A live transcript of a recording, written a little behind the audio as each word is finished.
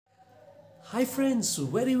Hi friends,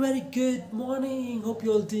 very good morning. Hope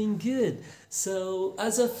you're all doing good. So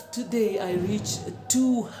as of today, I reached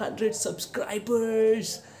 200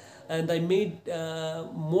 subscribers, and I made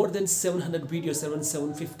more than 700 videos,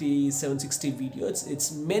 750, 760 videos.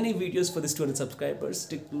 It's many videos for this 200 subscribers.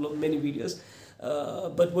 Took many videos,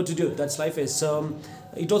 but what to do? That's life is.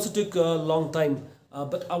 It also took a long time.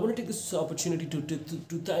 But I want to take this opportunity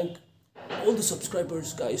to thank all the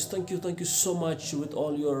subscribers, guys. Thank you so much with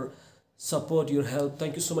all your support, your help.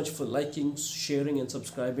 Thank you so much for liking, sharing, and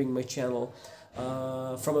subscribing my channel.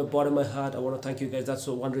 From the bottom of my heart, I want to thank you guys. That's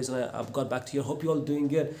the one reason I've got back to you. Hope you all doing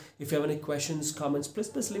good. If you have any questions, comments,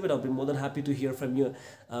 please leave it. I'll be more than happy to hear from you.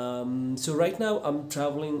 So right now I'm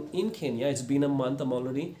traveling in Kenya. It's been a month. I'm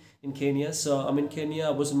already in Kenya. So I'm in Kenya.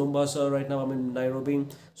 I was in Mombasa. Right now I'm in Nairobi.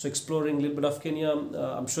 So exploring a little bit of Kenya.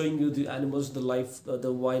 I'm showing you the animals, the life,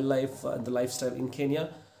 the wildlife, and the lifestyle in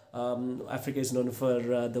Kenya. Africa is known for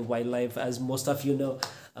the wildlife, as most of you know.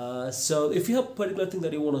 So if you have particular thing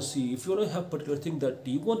that you want to see, if you want to have particular thing that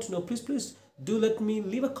you want to know, please do let me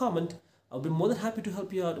leave a comment. I'll be more than happy to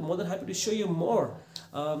help you out, more than happy to show you more.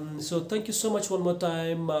 So thank you so much one more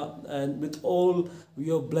time, and with all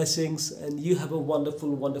your blessings, and you have a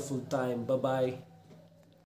wonderful time. Bye bye.